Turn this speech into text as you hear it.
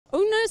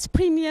Horse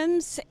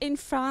premiums in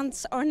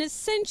France are an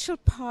essential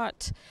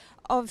part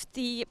of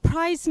the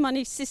prize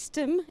money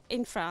system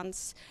in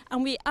France,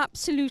 and we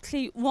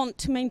absolutely want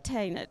to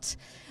maintain it.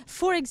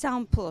 For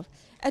example,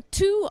 a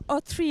 2 or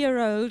 3 year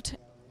old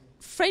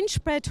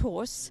French bred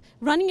horse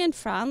running in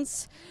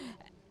France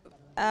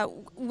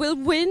will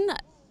win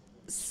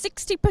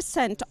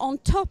 60% on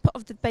top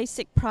of the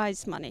basic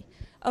prize money.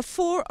 A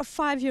 4 or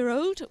 5 year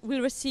old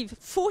will receive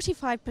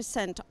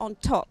 45% on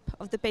top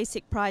of the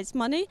basic prize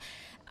money,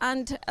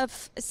 and a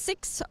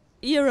 6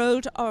 year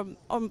old or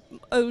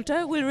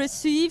older will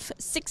receive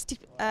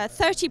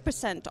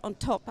 30% on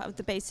top of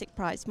the basic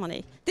prize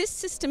money. This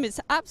system is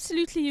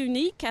absolutely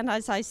unique, and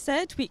as I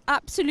said, we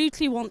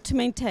absolutely want to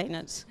maintain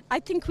it. I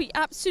think we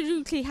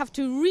absolutely have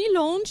to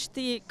relaunch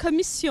the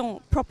Commission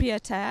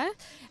Propriétaires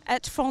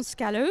at France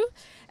Galop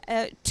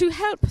to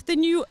help the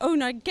new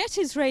owner get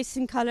his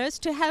racing colours,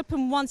 to help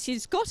him once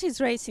he's got his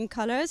racing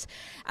colours,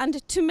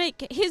 and to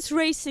make his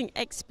racing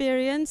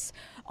experience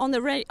on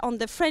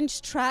the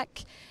French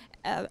track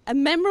a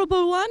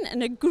memorable one,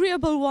 an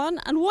agreeable one,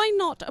 and why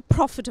not a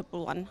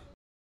profitable one.